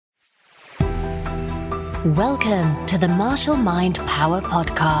Welcome to the Martial Mind Power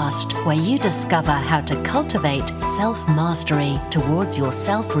Podcast, where you discover how to cultivate self-mastery towards your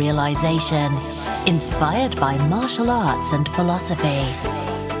self-realization, inspired by martial arts and philosophy.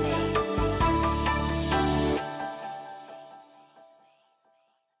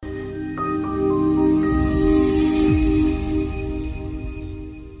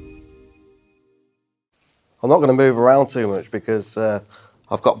 I'm not going to move around too much because I've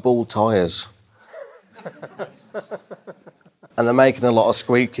got bald tyres. And they're making a lot of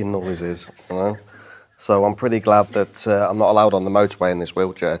squeaking noises, you know. So I'm pretty glad that I'm not allowed on the motorway in this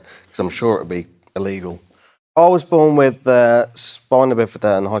wheelchair because I'm sure it'd be illegal. I was born with spina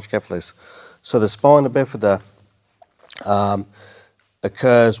bifida and Hodgetts. So the spina bifida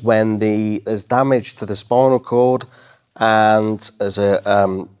occurs when there's damage to the spinal cord, and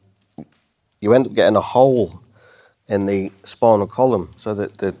you end up getting a hole in the spinal column, so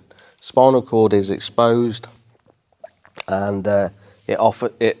that the spinal cord is exposed, and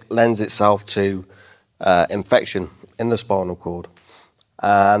it lends itself to infection in the spinal cord.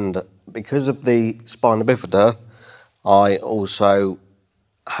 And because of the spina bifida, I also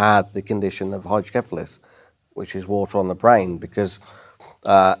had the condition of Hodgetts, which is water on the brain, because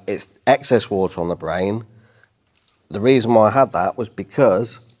it's excess water on the brain. The reason why I had that was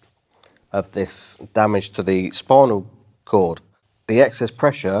because of this damage to the spinal cord. The excess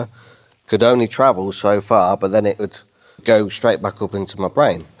pressure could only travel so far, but then it would go straight back up into my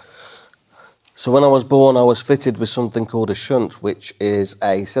brain. So when I was born, I was fitted with something called a shunt, which is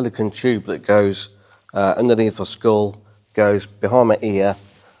a silicone tube that goes underneath my skull, goes behind my ear,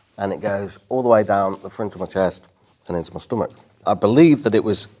 and it goes all the way down the front of my chest and into my stomach. I believe that it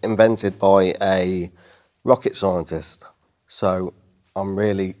was invented by a rocket scientist. So I'm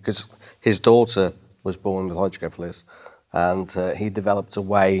really, because his daughter was born with Hodgetts, and he developed a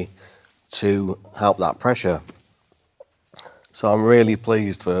way to help that pressure. So I'm really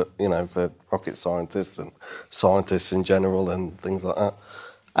pleased for rocket scientists and scientists in general and things like that.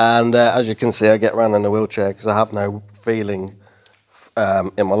 And as you can see, I get around in a wheelchair because I have no feeling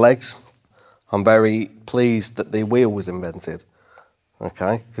in my legs. I'm very pleased that the wheel was invented,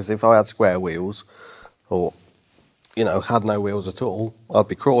 okay? Because if I had square wheels, or had no wheels at all, I'd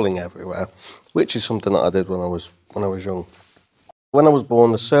be crawling everywhere, which is something that I did when I was young. When I was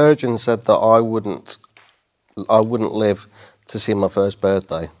born, the surgeon said that I wouldn't live to see my first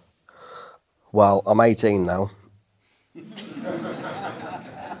birthday. Well, I'm 18 now.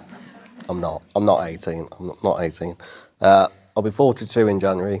 I'm not 18. I'm not 18. I'll be 42 in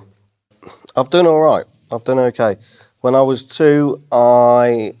January. I've done all right. I've done okay. When I was 2,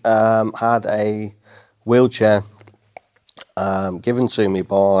 I had a wheelchair given to me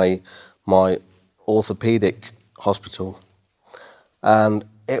by my orthopaedic hospital. And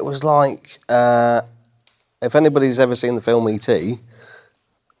it was like, if anybody's ever seen the film E.T.,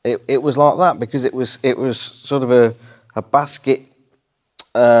 it was like that, because it was sort of a basket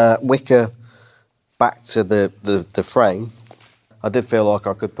wicker back to the frame. I did feel like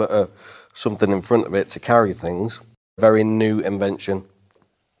I could put something in front of it to carry things. Very new invention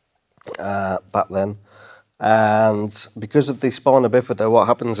back then. And because of the spina bifida, what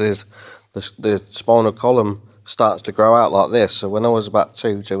happens is the spinal column starts to grow out like this. So when I was about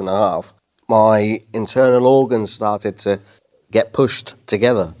 2.5, my internal organs started to get pushed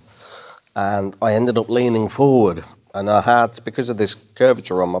together, and I ended up leaning forward. And because of this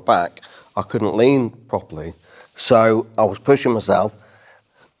curvature on my back, I couldn't lean properly. So I was pushing myself,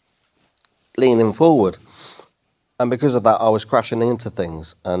 leaning forward. And because of that, I was crashing into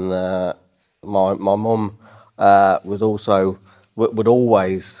things. And my mum would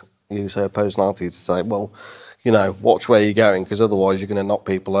always use her personality to say, well, watch where you're going, because otherwise you're going to knock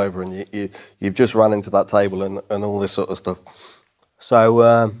people over, and you've just run into that table and all this sort of stuff. So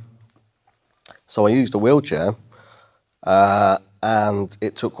I used a wheelchair, and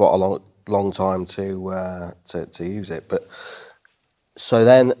it took quite a long time to use it. But so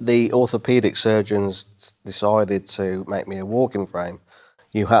then the orthopaedic surgeons decided to make me a walking frame.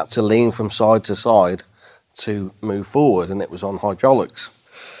 You had to lean from side to side to move forward, and it was on hydraulics.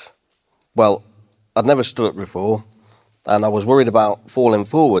 Well, I'd never stood up before, and I was worried about falling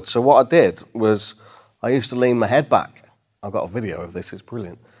forward. So what I did was I used to lean my head back. I've got a video of this, it's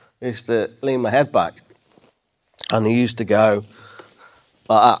brilliant. I used to lean my head back, and he used to go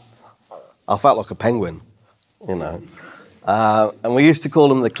like that. I felt like a penguin, And we used to call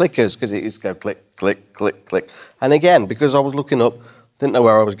them the clickers, because it used to go click, click, click, click. And again, because I was looking up, didn't know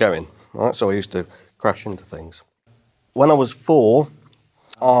where I was going, right? So I used to crash into things. When I was 4,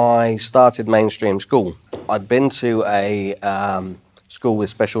 I started mainstream school. I'd been to a school with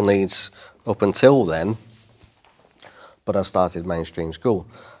special needs up until then, but I started mainstream school.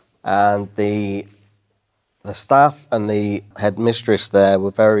 And the staff and the headmistress there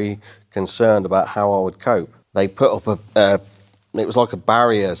were very concerned about how I would cope. They put up it was like a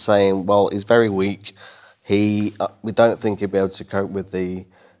barrier saying, well, he's very weak. We don't think he'll be able to cope with the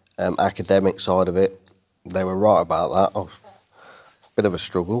academic side of it. They were right about that. Oh, bit of a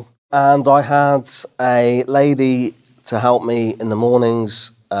struggle. And I had a lady to help me in the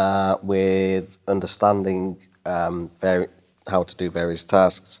mornings with understanding how to do various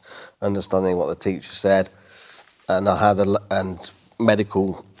tasks, understanding what the teacher said, and I had and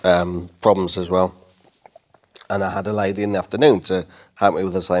medical problems as well. And I had a lady in the afternoon to help me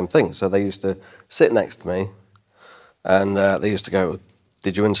with the same thing. So they used to sit next to me, and they used to go,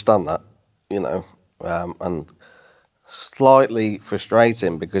 "Did you understand that?" You know, and slightly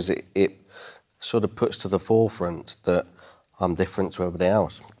frustrating because it sort of puts to the forefront that I'm different to everybody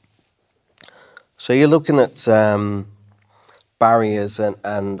else. So you're looking at barriers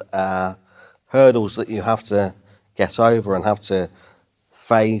and hurdles that you have to get over and have to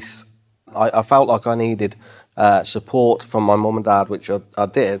face. I felt like I needed support from my mum and dad, which I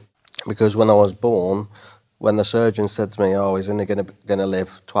did, because when I was born, when the surgeon said to me, "Oh, he's only going to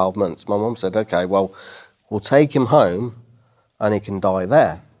live 12 months," my mum said, "Okay, well, we'll take him home and he can die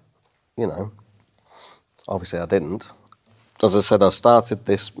there." You know, obviously I didn't. As I said, I started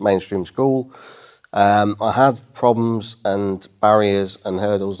this mainstream school. I had problems and barriers and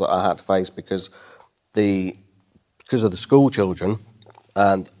hurdles that I had to face because of the school children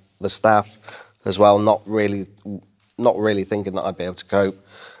and the staff as well, not really thinking that I'd be able to cope,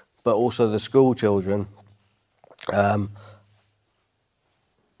 but also the school children, not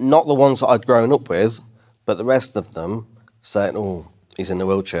the ones that I'd grown up with, but the rest of them saying, "Oh, he's in a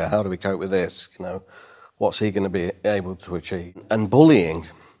wheelchair, how do we cope with this? You know, what's he going to be able to achieve?" And bullying,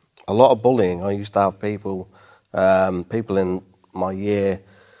 a lot of bullying. I used to have people in my year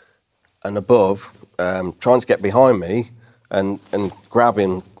and above trying to get behind me and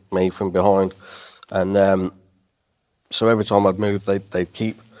grabbing me from behind, and so every time I'd move, they'd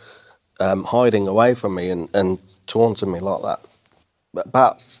keep hiding away from me and taunting me like that. But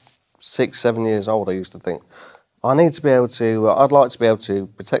about 6, 7 years old, I used to think, I'd like to be able to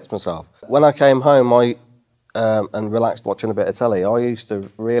protect myself. When I came home, and relaxed watching a bit of telly, I used to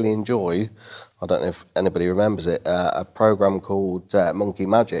really enjoy, I don't know if anybody remembers it, a programme called Monkey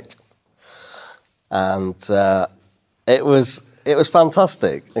Magic. And it was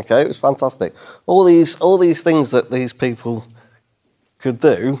fantastic, okay? It was fantastic. All these things that these people could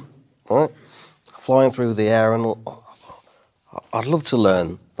do, right? Flying through the air and all. Oh, I thought, I'd love to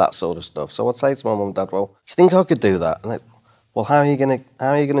learn that sort of stuff. So I'd say to my mum and dad, "Well, do you think I could do that?" And they, "Well, how are you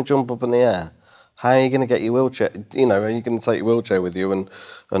gonna jump up in the air? How are you gonna get your wheelchair? You know, are you gonna take your wheelchair with you and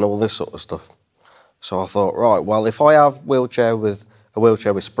all this sort of stuff?" So I thought, right, well, if I have a wheelchair with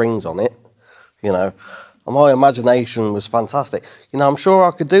springs on it, you know, and my imagination was fantastic. You know, I'm sure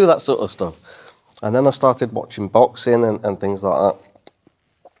I could do that sort of stuff. And then I started watching boxing and things like that.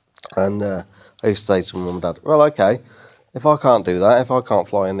 And I used to say to my mum and dad, "Well, okay, if I can't do that, if I can't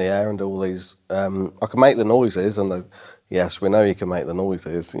fly in the air and do all these, I can make the noises." And they, "Yes, we know you can make the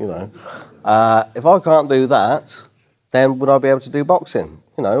noises, you know. If I can't do that, then would I be able to do boxing?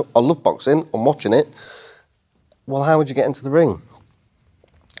 You know, I love boxing, I'm watching it. Well, how would you get into the ring?"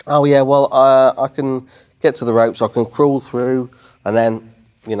 "Oh, yeah, well, I can get to the ropes, I can crawl through, and then,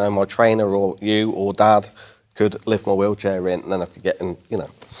 you know, my trainer or you or Dad could lift my wheelchair in, and then I could get in, you know."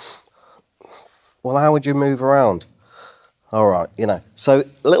 "Well, how would you move around?" All right, you know. So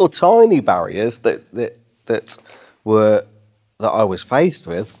little tiny barriers that I was faced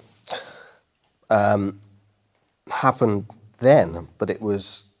with happened then, but it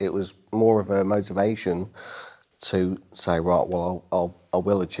was more of a motivation to say, right, well, I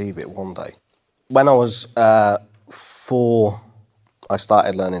will achieve it one day. When I was 4, I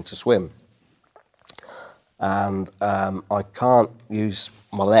started learning to swim, and I can't use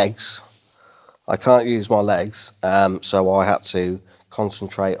my legs. So I had to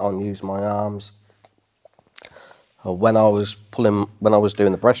concentrate on using my arms. When I was doing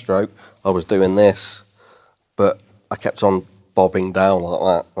the breaststroke, I was doing this, but I kept on bobbing down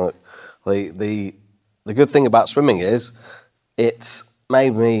like that. The good thing about swimming is it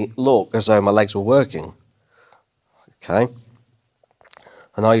made me look as though my legs were working. Okay,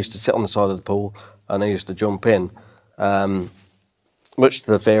 and I used to sit on the side of the pool and I used to jump in, much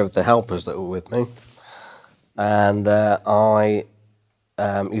to the fear of the helpers that were with me. And I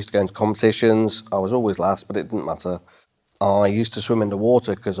used to go into competitions. I was always last, but it didn't matter. I used to swim in the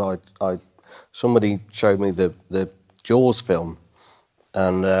water because somebody showed me the Jaws film,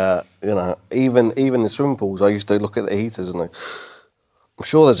 And you know, even the swimming pools, I used to look at the heaters and I'm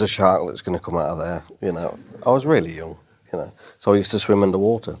sure there's a shark that's going to come out of there. You know, I was really young, you know, so I used to swim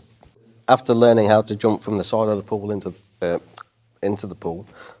underwater. After learning how to jump from the side of the pool into the pool,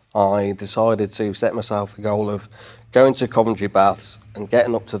 I decided to set myself a goal of going to Coventry Baths and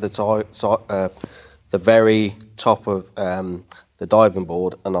getting up to the very top of the diving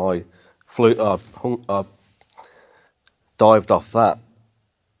board, and I dived off that.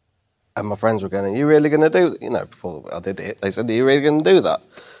 And my friends were going, "Are you really going to do that?" You know, before I did it, they said, "Are you really going to do that?"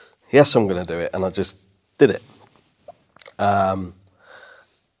 Yes, I'm going to do it, and I just did it. At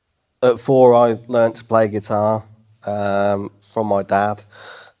 4, I learnt to play guitar from my dad,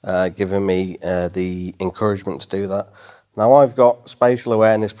 giving me the encouragement to do that. Now I've got spatial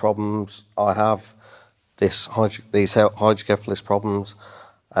awareness problems. I have these hydrocephalus problems,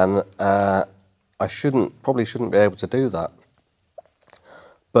 and I probably shouldn't be able to do that.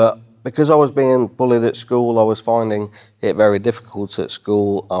 But because I was being bullied at school, I was finding it very difficult at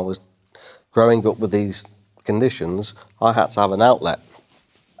school. I was growing up with these conditions. I had to have an outlet.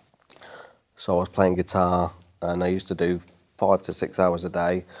 So I was playing guitar, and I used to do 5 to 6 hours a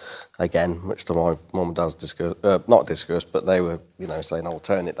day. Again, much to my mum and dad's not disgust, but they were, you know, saying, "Oh,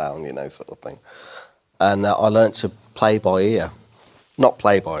 turn it down," you know, sort of thing. And I learnt to play by ear. Not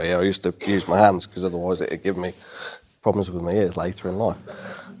play by ear, I used to use my hands, because otherwise it would give me problems with my ears later in life.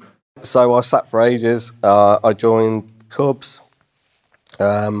 So I sat for ages. I joined Cubs.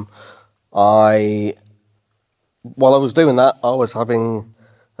 While I was doing that, I was having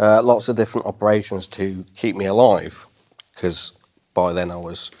lots of different operations to keep me alive, because by then I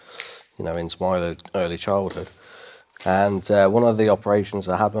was, you know, into my early childhood. And one of the operations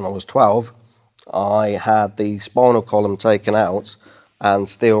I had when I was 12, I had the spinal column taken out and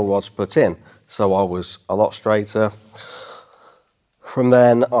steel rods put in. So I was a lot straighter. From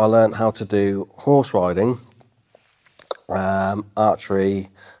then, I learned how to do horse riding,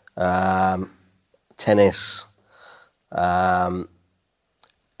 archery, tennis, and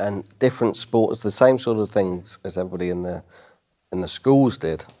different sports, the same sort of things as everybody in the schools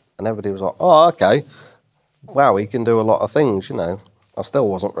did. And everybody was like, "Oh, okay, wow, he can do a lot of things," you know. I still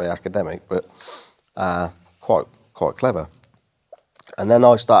wasn't very academic, but quite clever. And then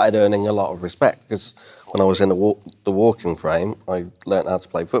I started earning a lot of respect, because when I was in the walking frame, I learnt how to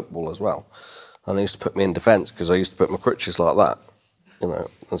play football as well. And they used to put me in defence, because I used to put my crutches like that, you know,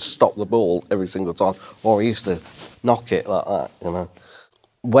 and stop the ball every single time. Or I used to knock it like that, you know.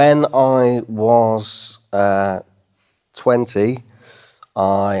 When I was 20,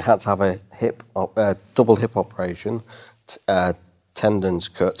 I had to have a double hip operation, tendons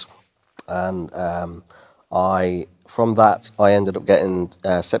cut, and from that I ended up getting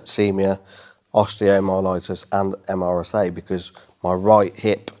septicemia, osteomyelitis, and MRSA, because my right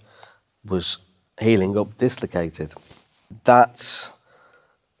hip was healing up dislocated. That,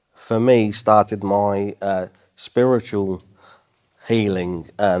 for me, started my spiritual healing.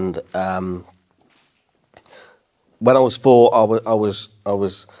 And when I was 4, I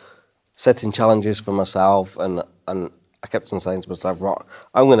was setting challenges for myself, and I kept on saying to myself, "Right,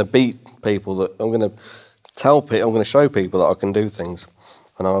 I'm going to beat people. I'm going to show people that I can do things."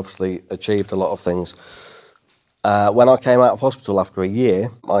 And I obviously achieved a lot of things. When I came out of hospital after a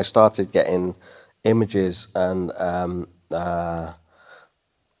year, I started getting images, and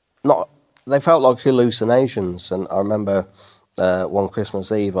they felt like hallucinations. And I remember one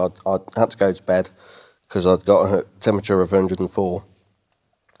Christmas Eve, I had to go to bed because I'd got a temperature of 104.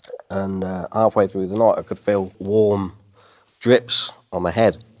 And halfway through the night, I could feel warm drips on my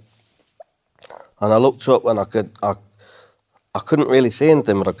head. And I looked up, and I couldn't really see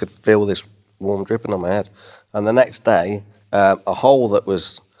anything, but I could feel this warm dripping on my head. And the next day, a hole that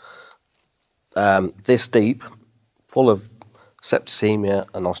was this deep, full of septicemia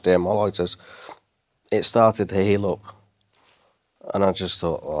and osteomyelitis, it started to heal up. And I just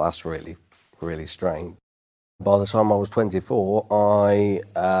thought, "Well, that's really, really strange." By the time I was 24, I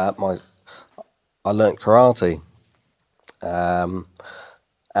learnt karate,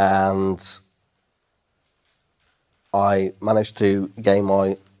 and I managed to gain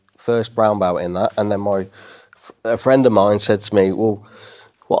my first brown belt in that. And then a friend of mine said to me, "Well,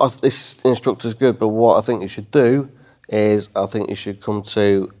 this instructor's good, but what I think you should do is I think you should come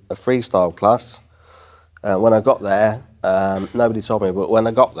to a freestyle class." When I got there, nobody told me, but when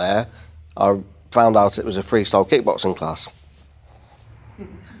I got there, I found out it was a freestyle kickboxing class.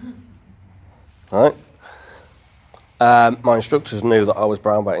 Right? My instructors knew that I was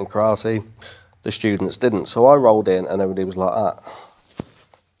brown belt in karate. The students didn't. So I rolled in, and everybody was like that.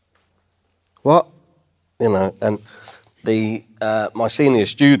 "What?" You know, and My senior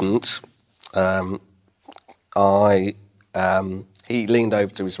student, he leaned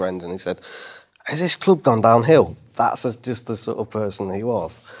over to his friend and he said, "Has this club gone downhill?" That's just the sort of person he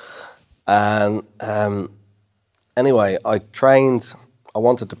was. And anyway, I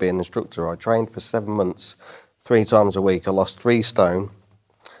wanted to be an instructor. I trained for 7 months, 3 times a week. I lost 3 stone.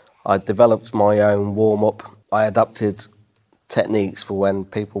 I developed my own warm-up. I adapted techniques for when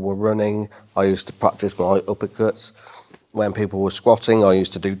people were running. I used to practice my uppercuts. When people were squatting, I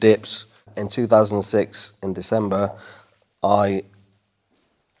used to do dips. In 2006, in December, I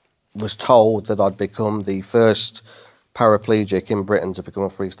was told that I'd become the first paraplegic in Britain to become a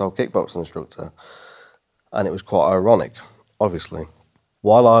freestyle kickboxing instructor. And it was quite ironic, obviously.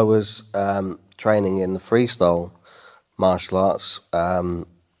 While I was training in the freestyle martial arts, I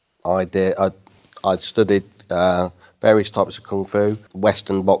studied various types of kung fu,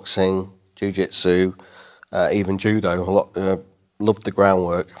 Western boxing, jiu-jitsu, even judo. Loved the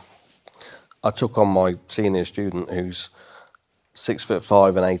groundwork. I took on my senior student who's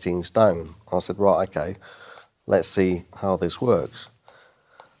 6'5" and 18 stone. I said, right, okay, let's see how this works.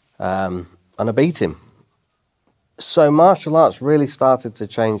 And I beat him. So martial arts really started to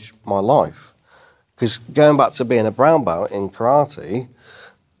change my life. Because going back to being a brown belt in karate,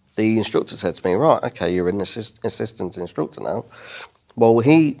 the instructor said to me, right, okay, you're an assistant instructor now. Well,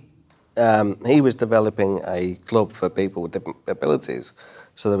 he was developing a club for people with different abilities.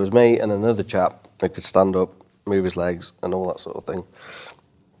 So there was me and another chap who could stand up, move his legs and all that sort of thing.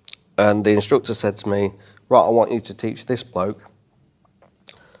 And the instructor said to me, right, I want you to teach this bloke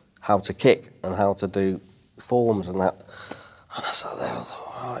how to kick and how to do forms and that. And I sat there, I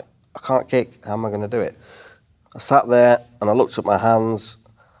thought, all right, I can't kick, how am I going to do it? I sat there and I looked at my hands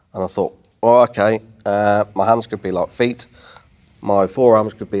and I thought, oh, okay, my hands could be like feet, my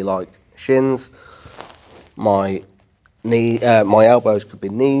forearms could be like shins, my elbows could be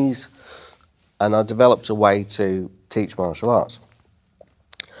knees, and I developed a way to teach martial arts.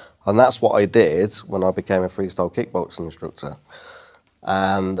 And that's what I did when I became a freestyle kickboxing instructor.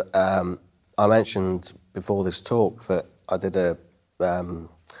 And I mentioned before this talk that I did a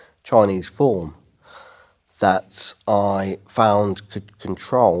Chinese form that I found could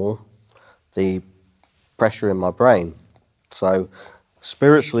control the pressure in my brain. So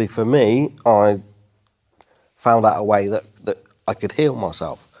spiritually for me, I found out a way that I could heal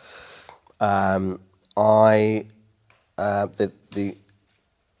myself. The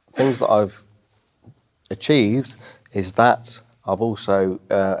things that I've achieved is that I've also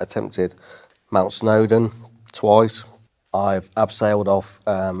attempted Mount Snowdon twice. I've abseiled off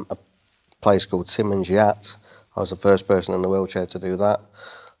a place called Simonjiat. I was the first person in the wheelchair to do that.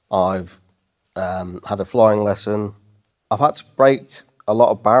 I've had a flying lesson. I've had to break a lot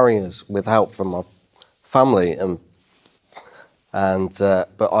of barriers with help from my family,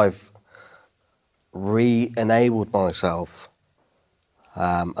 but I've re-enabled myself,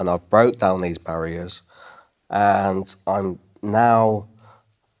 and I've broke down these barriers, and I'm now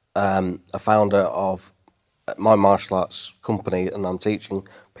a founder of my martial arts company, and I'm teaching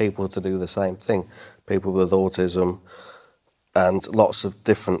people to do the same thing, people with autism and lots of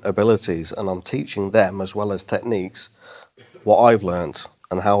different abilities, and I'm teaching them as well as techniques what I've learned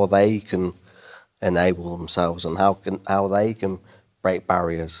and how they can enable themselves and how they can break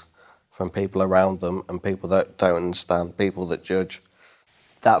barriers from people around them and people that don't understand, people that judge.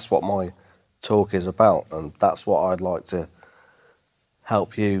 That's what my talk is about, and that's what I'd like to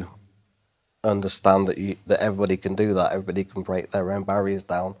help you understand, that everybody can do that. Everybody can break their own barriers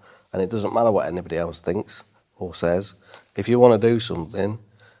down, and it doesn't matter what anybody else thinks or says. If you want to do something,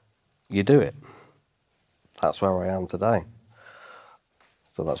 you do it. That's where I am today.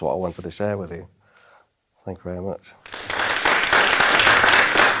 So that's what I wanted to share with you. Thank you very much.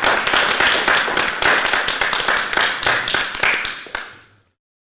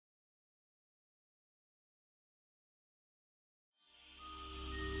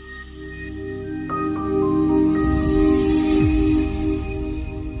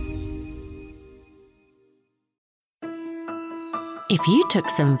 If you took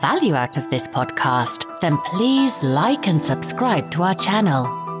some value out of this podcast, then please like and subscribe to our channel.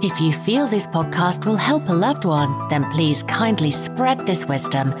 If you feel this podcast will help a loved one, then please kindly spread this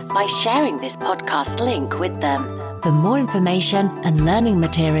wisdom by sharing this podcast link with them. For more information and learning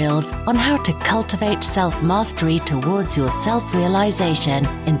materials on how to cultivate self-mastery towards your self-realization,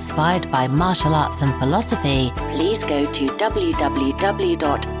 inspired by martial arts and philosophy, please go to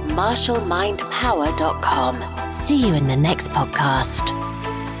www.martialmindpower.com. See you in the next podcast.